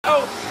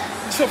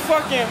to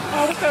fucking,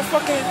 what's that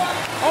fucking,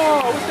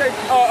 what's that,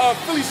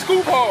 Philly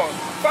Scoop Hall.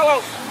 Follow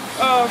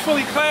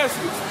Philly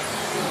Classes.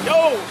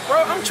 Yo,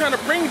 bro, I'm trying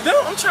to bring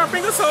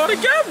us all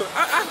together.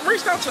 I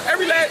reached out to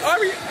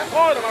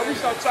all of them. I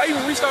reached out to, I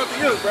even reached out to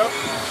you, bro.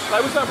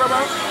 Like, what's up, bro?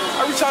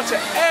 I reached out to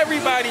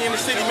everybody in the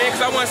city, man,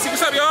 because I want to see.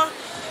 What's up, y'all?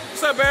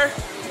 What's up, Barry?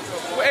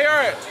 Where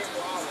AR at?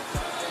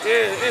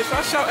 Yeah, so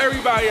I shout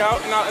everybody out,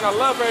 and I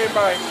love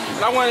everybody.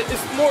 And I want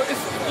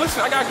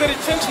listen, I got good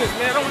intentions,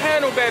 man. I don't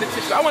have no bad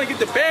intentions. I want to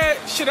get the bad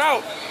shit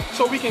out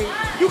so we can,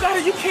 you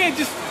can't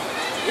just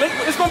link,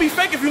 it's going to be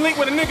fake if you link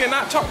with a nigga and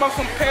not talk about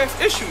some past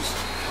issues.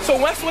 So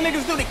that's what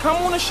niggas do. They come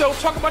on the show,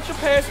 talk about your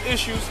past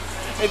issues,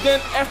 and then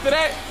after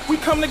that, we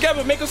come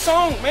together, make a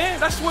song, man.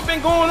 That's what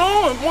been going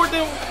on. More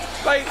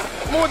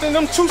than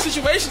them two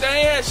situations that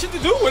ain't had shit to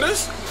do with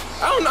us.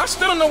 I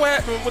still don't know what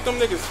happened with them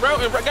niggas, bro.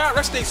 And God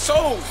rest their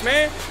souls,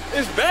 man.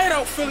 It's bad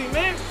out Philly,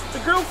 man. The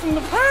girl from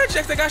the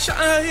projects that got shot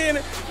out here,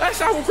 and that's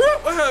how I grew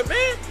up with her,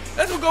 man.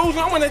 That's what goes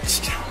on.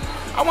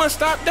 I wanna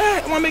stop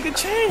that. I wanna make a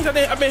change.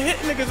 I've been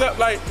hitting niggas up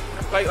like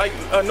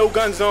no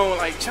gun zone,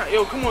 like,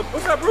 yo, come on,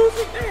 what's up, Bruce?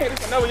 Damn, this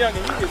is another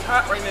youngin', he is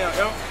hot right now,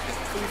 yo.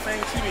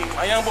 phillyfametv,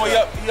 my young boy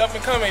he up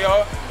and coming,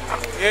 y'all.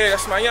 Yeah,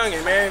 that's my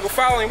youngin', man. Go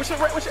follow him. What's your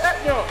app,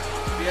 yo?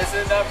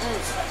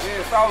 BSN.Bruce.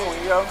 Yeah, follow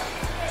him, yo.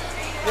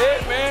 Yeah,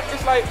 man,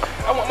 it's like,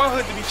 I want my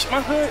hood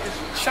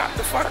is shot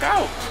the fuck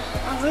out.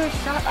 My hood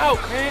shot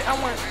out, man.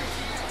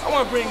 I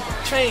want to bring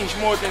change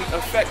more than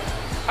effect.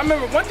 I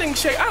remember one thing,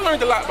 I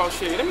learned a lot about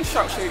Shady. Let me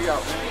shout Shady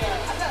out,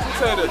 man.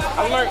 Tell you this,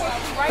 I learned,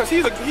 because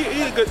he's a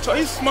good talker,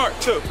 he's smart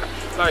too.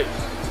 Like,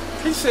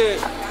 he said,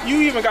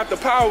 you even got the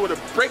power to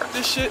break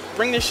this shit,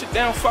 bring this shit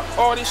down, fuck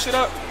all this shit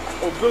up,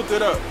 or build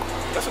it up.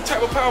 That's the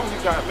type of power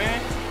you got,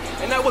 man.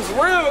 And that was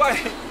real,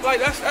 like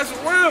that's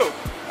real.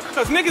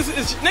 Because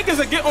niggas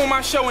will get on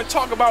my show and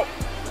talk about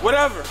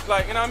whatever.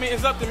 Like, you know what I mean?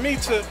 It's up to me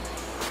to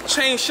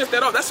shift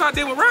that up. That's what I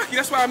did with Rocky.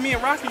 That's why me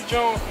and Rocky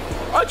Joan,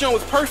 our Joan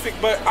was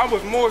perfect, but I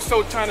was more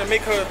so trying to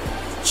make her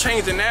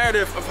change the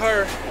narrative of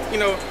her, you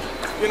know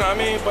what I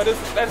mean? But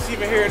that's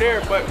even here or there.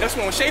 But that's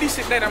when Shady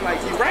said that, I'm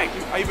like, you're right.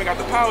 I even got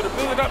the power to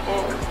build it up,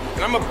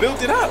 and I'm gonna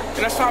build it up.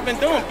 And that's what I've been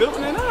doing,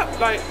 building it up.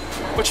 Like,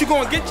 but you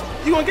gonna get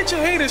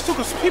your haters too,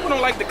 because people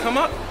don't like to come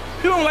up.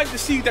 People don't like to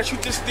see that you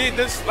just did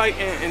this, like,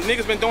 and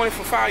niggas been doing it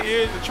for 5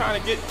 years and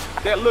trying to get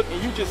that look,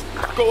 and you just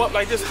go up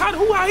like this. How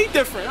he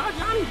different? How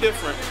Johnny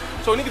different?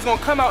 So niggas gonna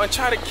come out and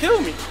try to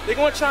kill me. They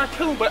gonna try to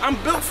kill me, but I'm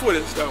built for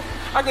this though.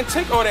 I can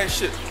take all that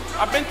shit.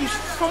 I've been through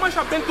so much.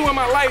 I've been through in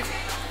my life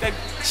that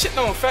shit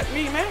don't affect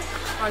me, man.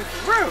 Like,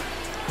 for real. You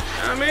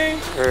know what I mean?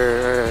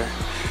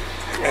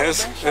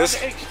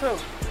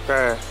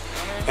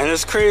 And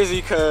it's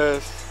crazy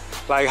because,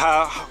 like,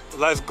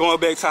 going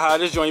back to how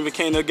this joint even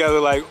came together,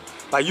 like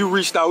you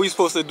reached out, we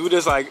supposed to do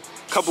this like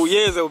a couple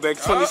years ago, back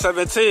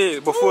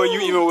 2017, before you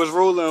even was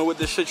rolling with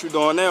the shit you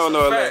doing now and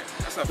all that.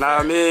 Nah,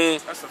 I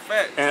mean, that's a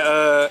fact.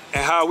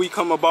 And how we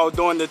come about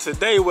doing it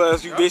today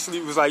was you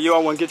basically was like, yo, I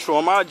want to get you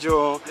on my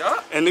job.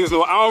 And niggas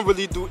know I don't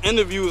really do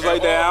interviews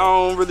like that. I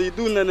don't really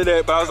do none of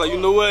that. But I was like, you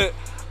know what?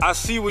 I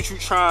see what you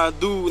trying to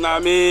do, know what I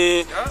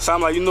mean? So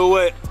I'm like, you know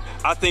what?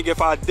 I think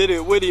if I did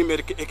it with him,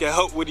 it can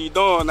help what he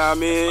doing, know what I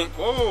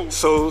mean?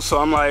 So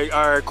I'm like,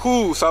 all right,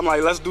 cool. So I'm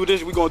like, let's do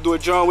this. We gonna do a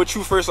joint with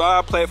you first on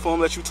our platform,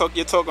 let you talk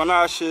your talk on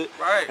our shit.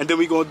 And then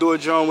we gonna do a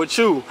joint with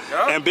you.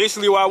 And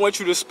basically why I want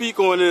you to speak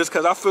on this,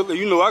 cause I feel like,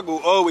 you know, I go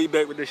all the way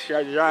back with this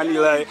shit, Johnny.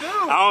 Like,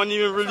 I don't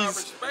even really,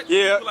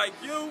 people like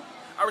you.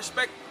 I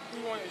respect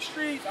you on the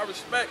streets. I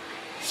respect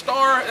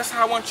Star. That's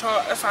how I want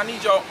y'all, that's how I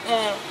need y'all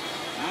on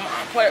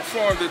my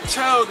platform to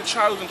tell the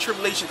trials and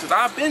tribulations, because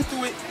I've been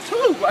through it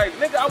too. Like,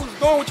 nigga, I was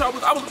doing what y'all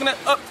was, I was looking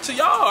up to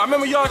y'all. I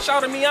remember y'all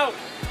shouting me out.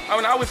 I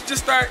mean, I was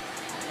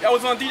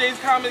on DJ's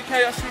Comedy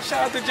K. I said,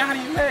 shout out to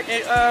Johnniemac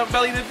and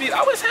Belly the Beat.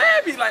 I was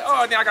happy, like,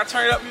 oh, then I got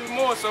turned up even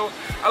more. So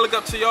I look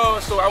up to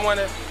y'all, so I want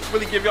to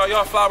really give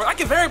y'all flowers. I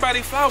give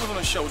everybody flowers on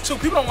the show too.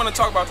 People don't want to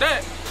talk about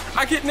that.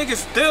 I get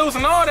niggas deals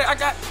and all that. I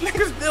got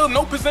niggas deals,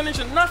 no percentage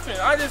or nothing.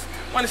 I just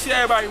want to see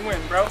everybody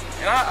win, bro.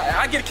 And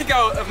I get a kick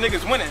out of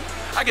niggas winning.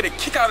 I get a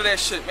kick out of that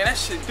shit, man. That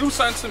shit do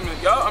something to me,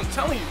 y'all. I'm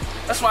telling you.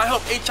 That's why I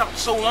helped H out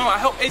so long. I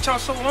helped H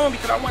out so long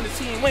because I wanted to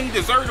see him win. He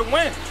deserved to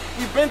win.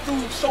 We've been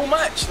through so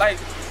much. Like,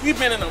 we've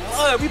been in the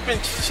mud. We've been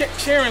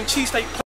sharing cheesesteak.